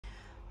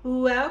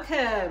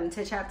Welcome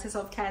to Chapters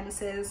of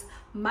Cancers,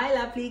 my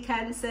lovely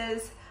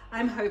Cancers.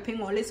 I'm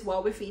hoping all is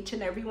well with each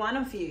and every one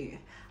of you.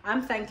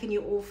 I'm thanking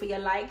you all for your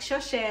likes,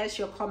 your shares,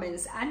 your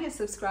comments, and your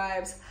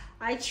subscribes.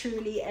 I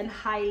truly and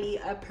highly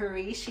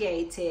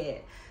appreciate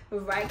it.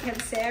 Right,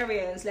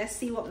 Cancerians, let's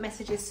see what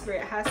messages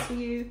Spirit has for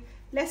you.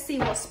 Let's see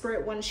what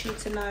Spirit wants you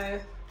to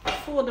know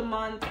for the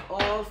month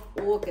of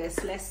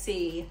August. Let's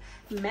see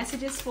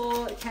messages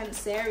for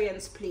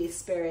Cancerians, please,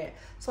 Spirit.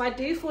 So I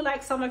do feel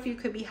like some of you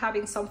could be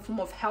having some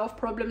form of health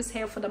problems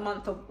here for the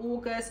month of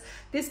August.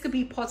 This could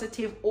be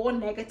positive or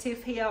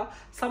negative here.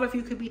 Some of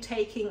you could be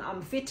taking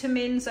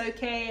vitamins,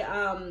 okay,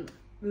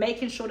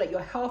 making sure that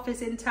your health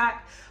is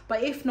intact.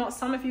 But if not,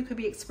 some of you could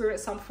be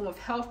experiencing some form of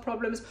health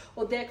problems,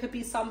 or there could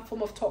be some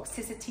form of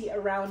toxicity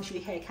around you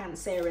here,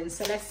 Cancerians.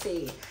 So let's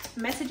see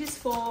messages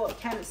for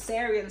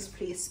Cancerians,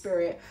 please,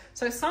 Spirit.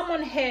 So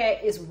someone here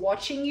is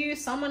watching you.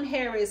 Someone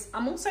here is,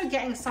 I'm also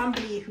getting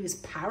somebody who's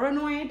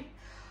paranoid.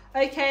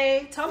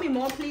 Okay, tell me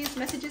more, please.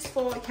 Messages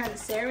for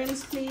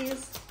Cancerians,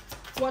 please.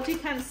 What do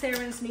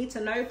Cancerians need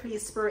to know,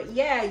 please, Spirit?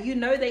 Yeah, you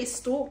know they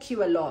stalk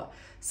you a lot.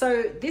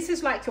 So this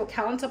is like your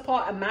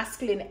counterpart, a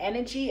masculine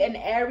energy, an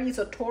Aries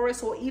or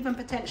Taurus, or even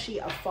potentially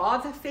a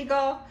father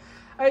figure.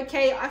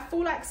 Okay, I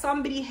feel like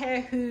somebody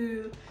here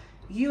who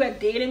you are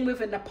dealing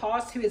with in the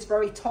past who is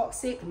very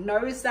toxic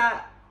knows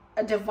that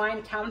a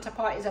divine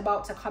counterpart is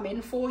about to come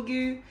in for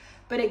you.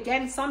 But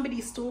again,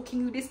 somebody's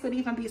stalking you. This could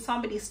even be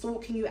somebody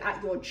stalking you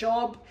at your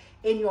job,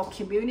 in your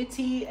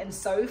community, and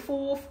so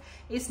forth.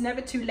 It's never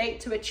too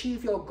late to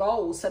achieve your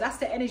goals. So that's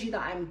the energy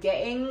that I'm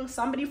getting.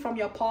 Somebody from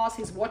your past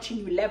is watching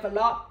you level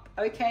up,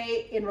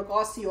 okay, in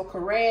regards to your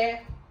career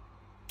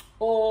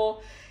or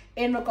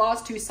in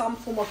regards to some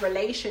form of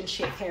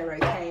relationship here,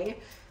 okay?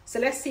 So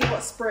let's see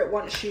what Spirit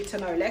wants you to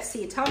know. Let's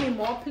see. Tell me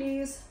more,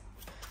 please.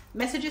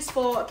 Messages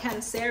for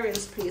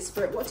Cancerians, please,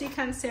 Spirit. What do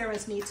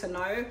Cancerians need to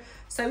know?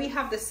 So we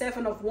have the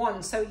 7 of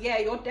Wands. So yeah,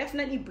 you're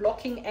definitely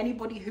blocking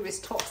anybody who is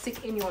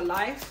toxic in your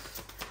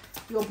life.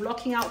 You're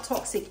blocking out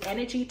toxic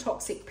energy,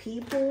 toxic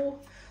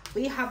people.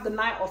 We have the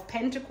Knight of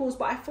Pentacles,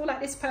 but I feel like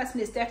this person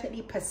is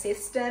definitely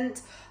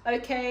persistent.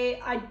 Okay,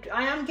 I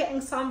am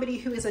getting somebody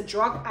who is a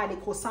drug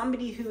addict or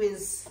somebody who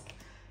is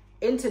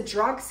into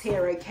drugs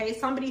here, okay?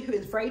 Somebody who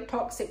is very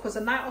toxic, because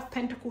the Knight of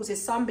Pentacles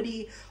is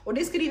somebody, or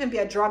this could even be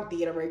a drug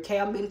dealer, okay?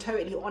 I'm being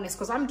totally honest,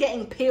 because I'm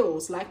getting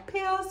pills, like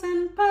pills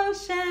and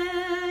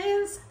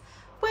potions.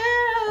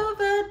 We're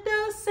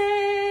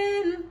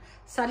overdosing.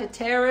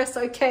 Sagittarius,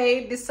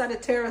 okay? This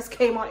Sagittarius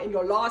came out in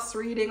your last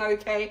reading,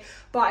 okay?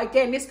 But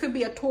again, this could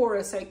be a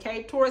Taurus,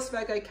 okay? Taurus,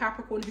 Virgo,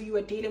 Capricorn, who you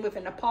were dealing with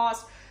in the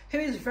past, who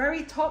is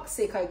very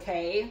toxic,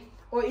 okay?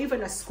 Or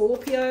even a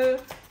Scorpio,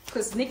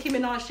 because Nicki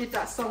Minaj did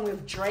that song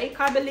with Drake,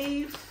 I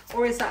believe.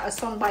 Or is that a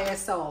song by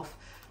herself?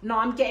 No,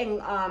 I'm getting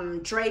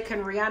Drake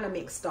and Rihanna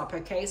mixed up,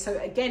 okay? So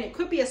again, it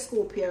could be a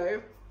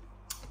Scorpio.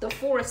 The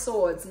 4 of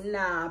Swords,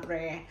 nah,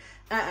 bruh.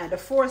 The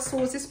 4 of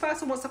Swords, this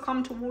person wants to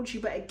come towards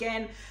you, but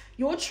again,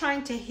 you're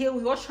trying to heal,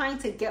 you're trying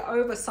to get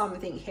over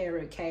something here,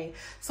 okay?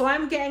 So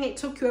I'm getting it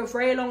took you a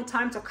very long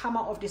time to come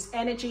out of this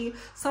energy.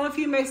 Some of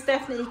you most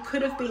definitely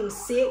could have been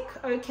sick,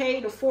 okay?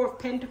 The 4 of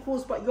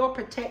Pentacles, but you're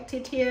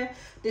protected here.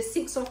 The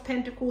 6 of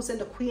Pentacles and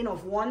the Queen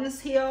of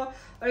Wands here,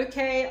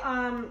 okay?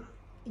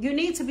 You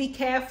need to be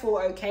careful,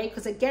 okay?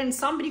 Because again,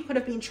 somebody could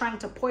have been trying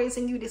to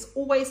poison you. This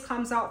always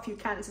comes out for you,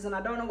 Cancers, and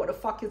I don't know what the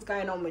fuck is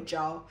going on with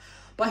y'all.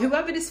 But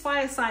whoever this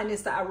fire sign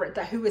is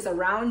who is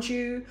around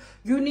you,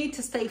 you need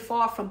to stay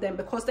far from them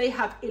because they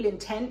have ill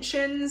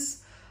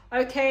intentions,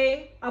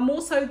 okay? I'm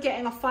also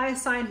getting a fire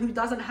sign who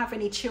doesn't have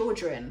any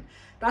children.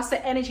 That's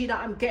the energy that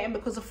I'm getting,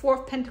 because the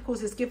 4 of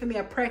Pentacles is giving me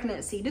a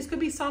pregnancy. This could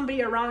be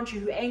somebody around you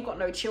who ain't got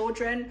no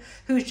children,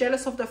 who's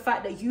jealous of the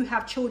fact that you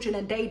have children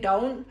and they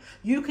don't.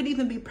 You could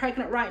even be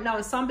pregnant right now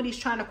and somebody's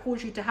trying to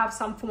cause you to have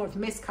some form of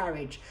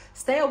miscarriage.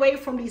 Stay away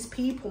from these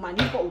people, man.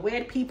 You've got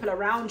weird people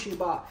around you,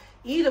 but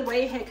either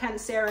way here,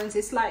 Cancerians,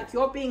 it's like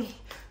you're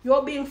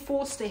being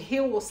forced to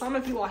heal, or some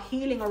of you are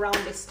healing around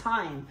this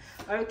time,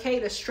 okay?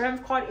 The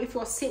Strength card, if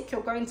you're sick, you're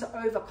going to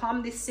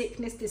overcome this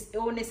sickness, this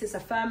illness, this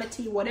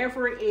infirmity,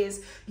 whatever it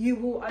is, you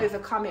will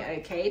overcome it,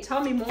 okay?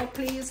 Tell me more,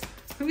 please.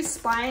 Who's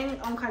spying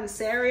on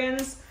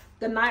Cancerians?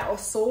 The Knight of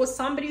Swords,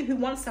 somebody who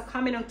wants to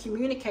come in and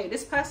communicate.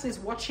 This person is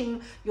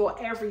watching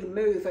your every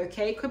move,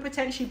 okay? Could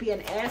potentially be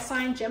an air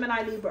sign,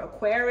 Gemini, Libra,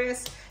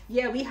 Aquarius.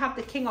 Yeah, we have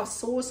the King of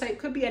Swords, so it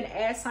could be an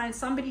air sign,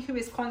 somebody who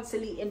is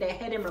constantly in their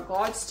head in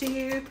regards to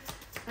you,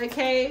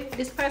 okay?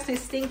 This person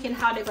is thinking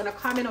how they're going to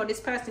come in, or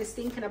this person is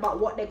thinking about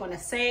what they're going to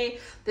say.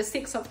 The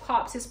 6 of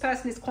Cups, this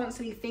person is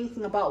constantly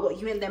thinking about what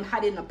you and them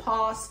had in the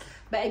past.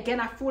 But again,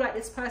 I feel like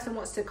this person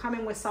wants to come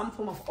in with some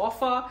form of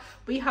offer.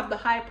 We have the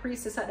High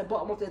Priestess at the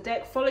bottom of the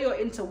deck. Follow your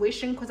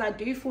intuition, because I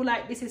do feel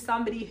like this is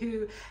somebody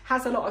who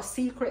has a lot of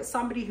secrets,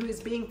 somebody who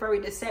is being very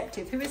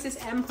deceptive. Who is this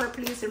Emperor,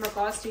 please, in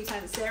regards to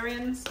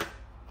Cancerians?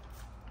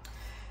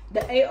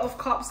 The 8 of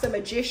Cups, the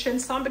Magician,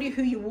 somebody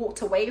who you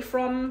walked away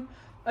from,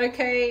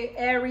 Okay,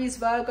 Aries,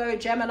 Virgo,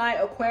 Gemini,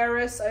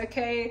 Aquarius.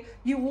 Okay,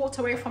 you walked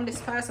away from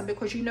this person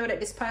because you know that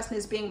this person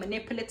is being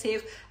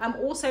manipulative. I'm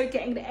also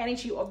getting the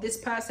energy of this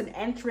person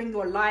entering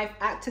your life,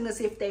 acting as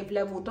if they've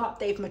leveled up,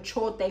 they've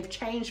matured, they've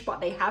changed, but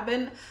they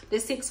haven't. The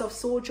Six of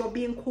Swords, you're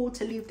being called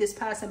to leave this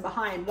person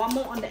behind. One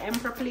more on the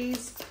Emperor,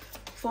 please.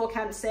 For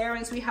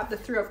Cancerians, we have the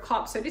Three of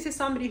Cups. So this is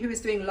somebody who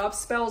is doing love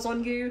spells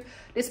on you.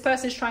 This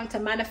person is trying to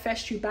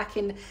manifest you back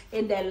in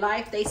their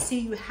life. They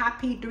see you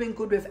happy, doing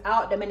good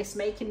without them, and it's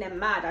making them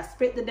mad. I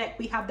split the deck.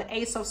 We have the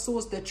Ace of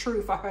Swords, the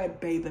Truth. I heard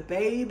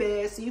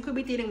baby. So you could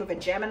be dealing with a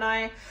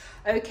Gemini.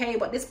 Okay,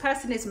 but this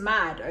person is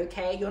mad.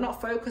 Okay, you're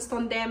not focused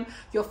on them.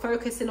 You're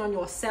focusing on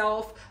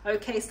yourself.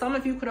 Okay, some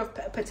of you could have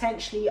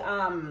potentially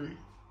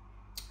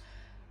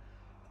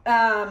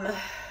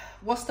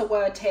what's the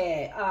word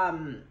here?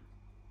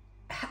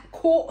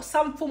 Caught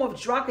some form of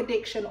drug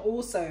addiction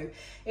also.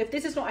 If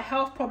this is not a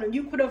health problem,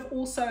 you could have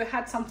also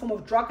had some form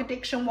of drug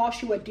addiction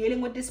whilst you were dealing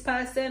with this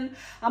person.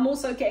 I'm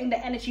also getting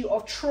the energy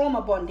of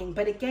trauma bonding,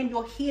 but again,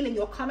 you're healing,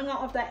 you're coming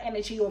out of that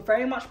energy, you're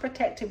very much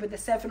protected with the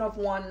Seven of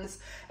Wands.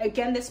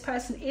 Again, this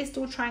person is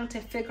still trying to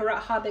figure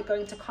out how they're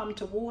going to come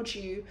towards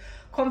you.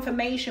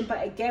 Confirmation,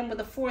 but again, with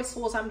the Four of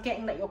Swords, I'm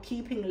getting that you're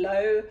keeping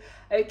low.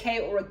 Okay,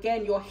 or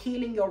again, you're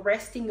healing, you're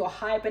resting, you're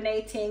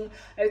hibernating.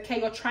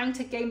 Okay, you're trying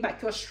to gain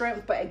back your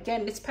strength, but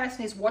again, this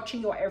person is watching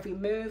your every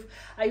move.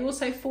 I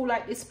also feel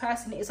like this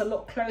person is a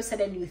lot closer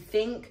than you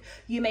think.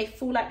 You may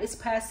feel like this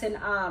person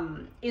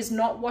is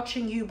not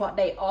watching you, but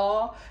they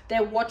are.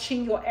 They're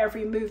watching your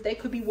every move. They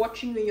could be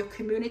watching you in your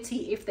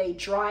community if they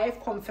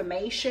drive.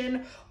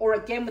 Confirmation. Or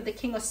again, with the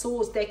King of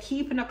Swords, they're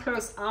keeping a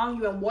close eye on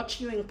you and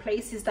watching you in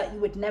places that you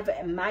would never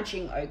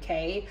imagine.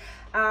 Okay,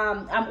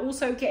 I'm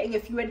also getting,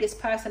 if you and this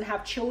person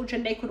have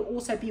children, they could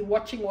also be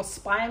watching or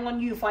spying on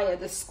you via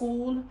the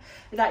school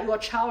that your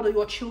child or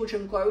your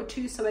children go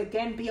to. So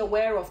again, be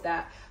aware of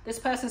that. This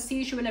person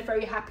sees you in a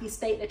very happy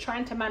state. They're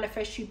trying to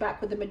manifest you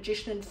back with the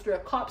Magician and Three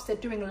of Cups. They're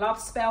doing love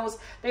spells.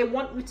 They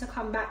want you to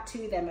come back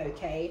to them.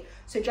 Okay,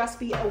 so just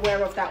be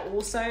aware of that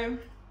also.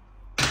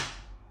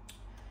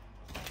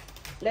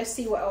 Let's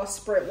see what else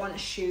Spirit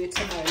wants you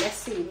to know. Let's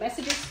see.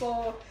 Messages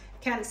for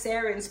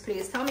Cancerians,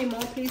 please. Tell me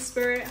more, please,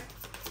 Spirit.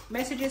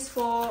 Messages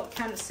for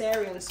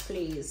Cancerians,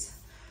 please.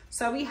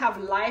 So we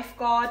have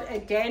Lifeguard.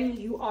 Again,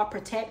 you are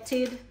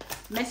protected.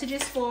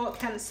 Messages for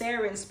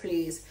Cancerians,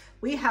 please.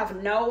 We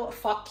have no,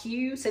 fuck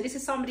you. So this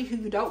is somebody who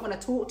you don't want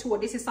to talk to, or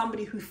this is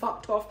somebody who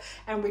fucked off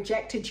and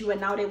rejected you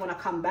and now they want to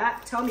come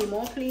back. Tell me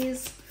more,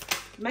 please.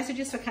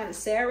 Messages for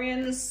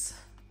Cancerians.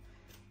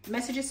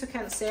 Messages for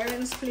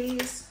Cancerians,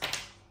 please.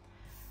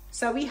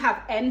 So we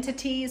have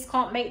entities.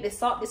 Can't make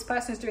this up. This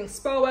person is doing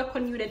spell work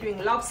on you. They're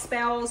doing love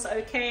spells,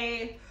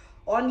 okay,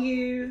 on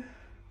you.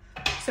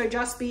 So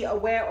just be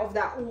aware of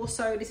that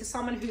also. This is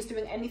someone who's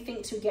doing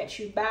anything to get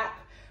you back.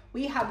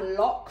 We have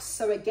locks.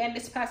 So again,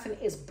 this person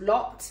is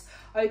blocked.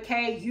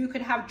 Okay, you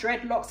could have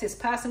dreadlocks. This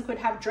person could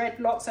have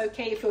dreadlocks.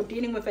 Okay, if you're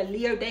dealing with a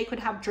Leo, they could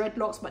have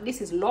dreadlocks, but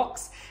this is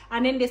locks.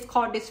 And in this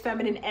card, this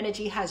feminine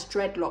energy has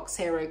dreadlocks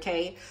here.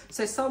 Okay,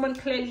 so someone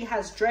clearly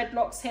has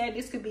dreadlocks here.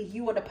 This could be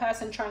you or the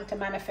person trying to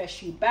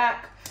manifest you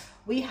back.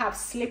 We have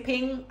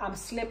slipping. I'm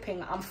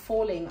slipping. I'm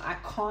falling. I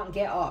can't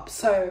get up.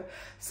 So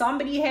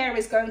somebody here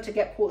is going to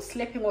get caught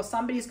slipping, or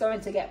somebody's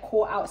going to get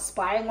caught out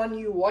spying on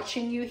you,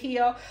 watching you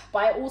here.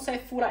 But I also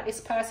feel like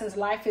this person's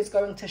life is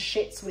going to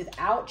shits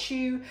without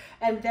you.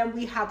 And then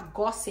we have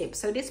gossip.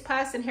 So this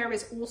person here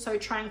is also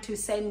trying to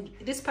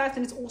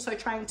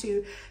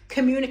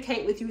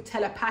communicate with you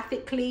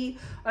telepathically.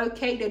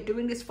 Okay, they're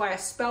doing this via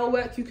spell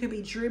work. You could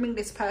be dreaming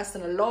this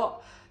person a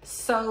lot.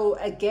 So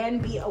again,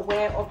 be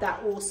aware of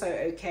that also.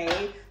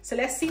 Okay, so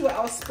let's see what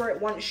else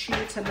Spirit wants you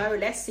to know.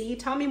 Let's see.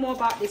 Tell me more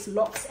about this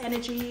locks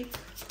energy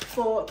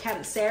for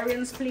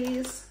Cancerians,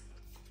 please.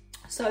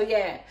 So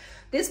yeah,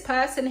 this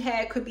person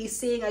here could be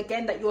seeing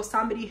again that you're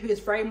somebody who is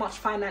very much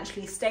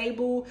financially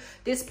stable.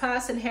 This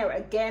person here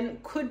again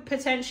could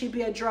potentially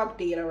be a drug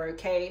dealer.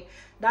 Okay,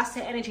 that's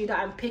the energy that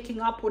I'm picking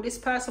up. Or this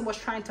person was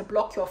trying to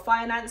block your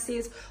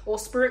finances, or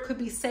Spirit could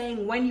be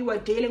saying when you were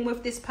dealing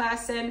with this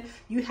person,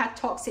 you had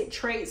toxic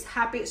traits,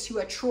 habits, you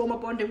were trauma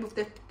bonding with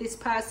this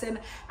person,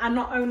 and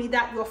not only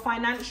that, your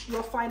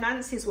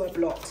finances were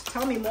blocked.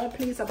 Tell me more,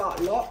 please,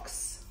 about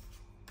locks.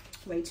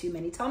 Way too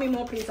many. Tell me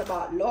more, please,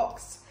 about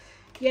locks.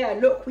 Yeah,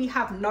 look, we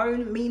have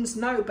known means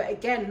no, but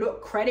again,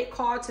 look, credit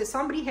card. So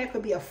somebody here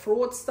could be a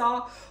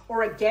fraudster,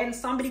 or again,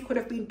 somebody could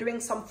have been doing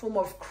some form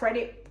of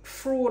credit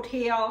fraud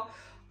here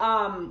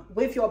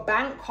with your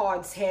bank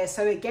cards here.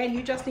 So again,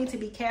 you just need to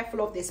be careful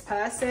of this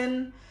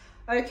person.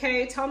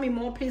 Okay, tell me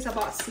more, please,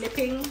 about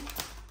slipping.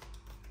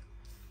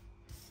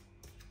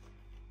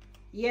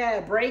 Yeah,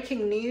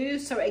 breaking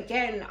news. So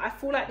again, I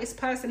feel like this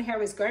person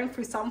here is going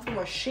through some form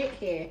of shit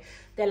here.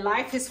 Their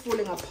life is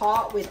falling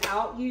apart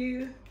without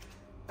you.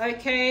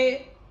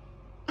 Okay,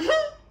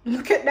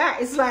 look at that.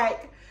 It's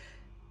like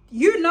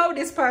you know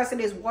this person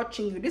is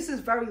watching you. This is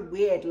very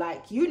weird.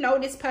 Like, you know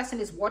this person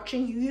is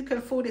watching you. You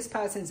can feel this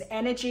person's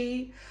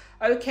energy.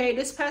 Okay,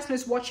 this person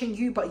is watching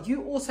you, but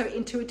you also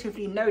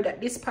intuitively know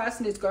that this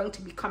person is going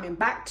to be coming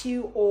back to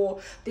you,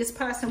 or this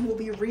person will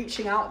be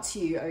reaching out to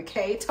you.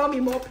 Okay, tell me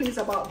more please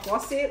about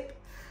gossip.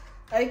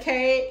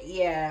 Okay,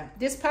 yeah,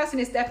 this person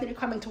is definitely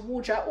coming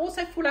towards you. I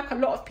also feel like a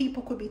lot of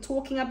people could be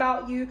talking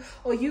about you,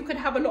 or you could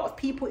have a lot of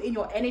people in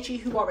your energy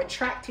who are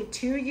attracted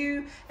to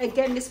you.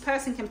 Again, this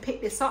person can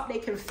pick this up. They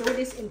can feel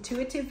this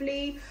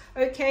intuitively.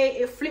 Okay,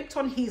 it flipped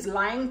on he's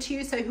lying to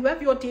you. So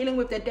whoever you're dealing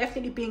with, they're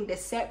definitely being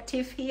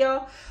deceptive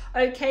here.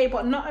 Okay,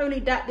 but not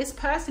only that, this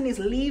person is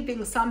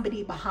leaving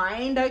somebody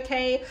behind.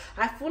 Okay,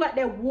 I feel like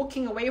they're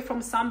walking away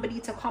from somebody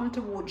to come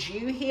towards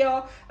you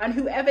here, and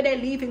whoever they're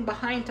leaving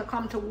behind to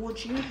come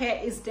towards you here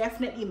is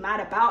definitely mad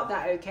about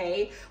that.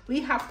 Okay, we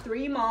have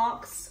 3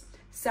 marks: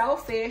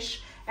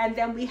 selfish, and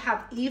then we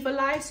have evil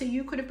eye. So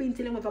you could have been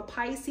dealing with a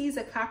Pisces,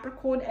 a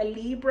Capricorn, a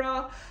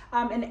Libra,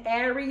 an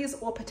Aries,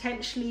 or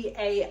potentially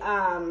a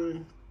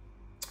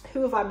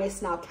who have I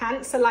missed now?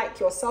 Cancer, like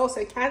yourself.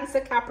 So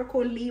Cancer,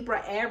 Capricorn,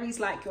 Libra, Aries,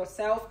 like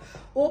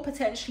yourself, or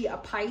potentially a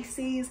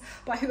Pisces.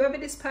 But whoever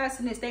this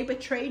person is, they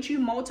betrayed you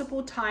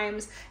multiple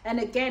times,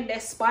 and again, they're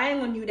spying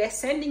on you. They're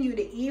sending you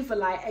the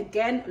evil eye.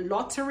 Again,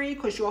 lottery,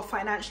 because you're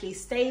financially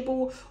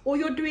stable, or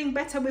you're doing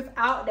better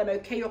without them.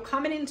 Okay, you're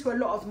coming into a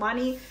lot of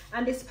money,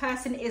 and this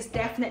person is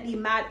definitely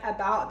mad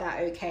about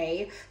that.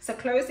 Okay, so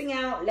closing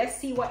out, let's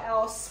see what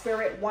else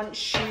Spirit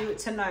wants you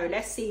to know.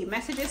 Let's see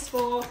messages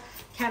for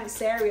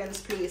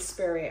Cancerians, please,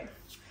 Spirit.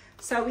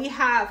 So we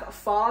have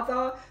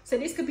Father. So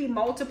this could be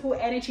multiple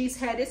energies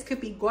here. This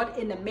could be God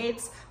in the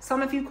midst.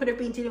 Some of you could have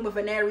been dealing with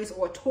an Aries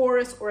or a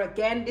Taurus, or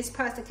again, this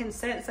person can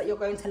sense that you're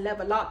going to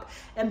level up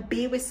and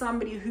be with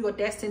somebody who you're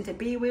destined to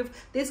be with.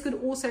 This could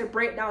also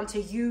break down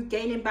to you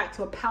gaining back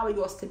your power,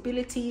 your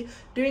stability,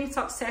 doing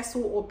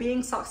successful or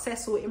being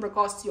successful in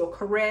regards to your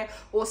career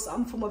or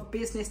some form of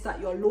business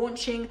that you're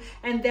launching.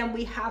 And then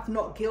we have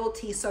not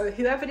guilty. So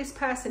whoever this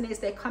person is,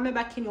 they're coming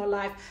back in your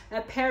life,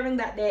 appearing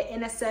that they're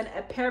innocent,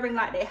 appearing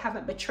like they haven't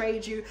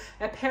betrayed you,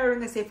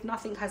 appearing as if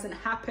nothing hasn't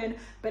happened.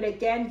 But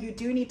again, you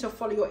do need to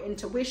follow your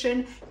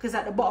intuition, because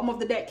at the bottom of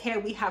the deck here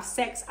we have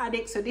sex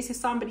addict. So this is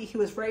somebody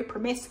who is very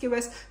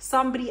promiscuous,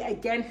 somebody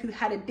again who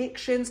had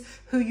addictions,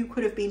 who you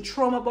could have been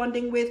trauma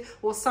bonding with,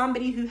 or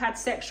somebody who had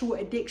sexual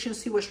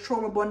addictions who was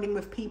trauma bonding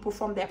with people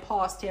from their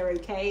past here.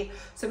 Okay,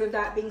 so with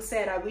that being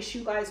said, I wish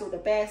you guys all the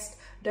best.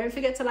 Don't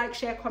forget to like,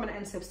 share, comment,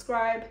 and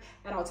subscribe,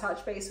 and I'll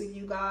touch base with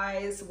you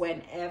guys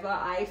whenever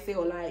I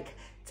feel like.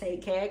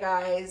 Take care,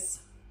 guys.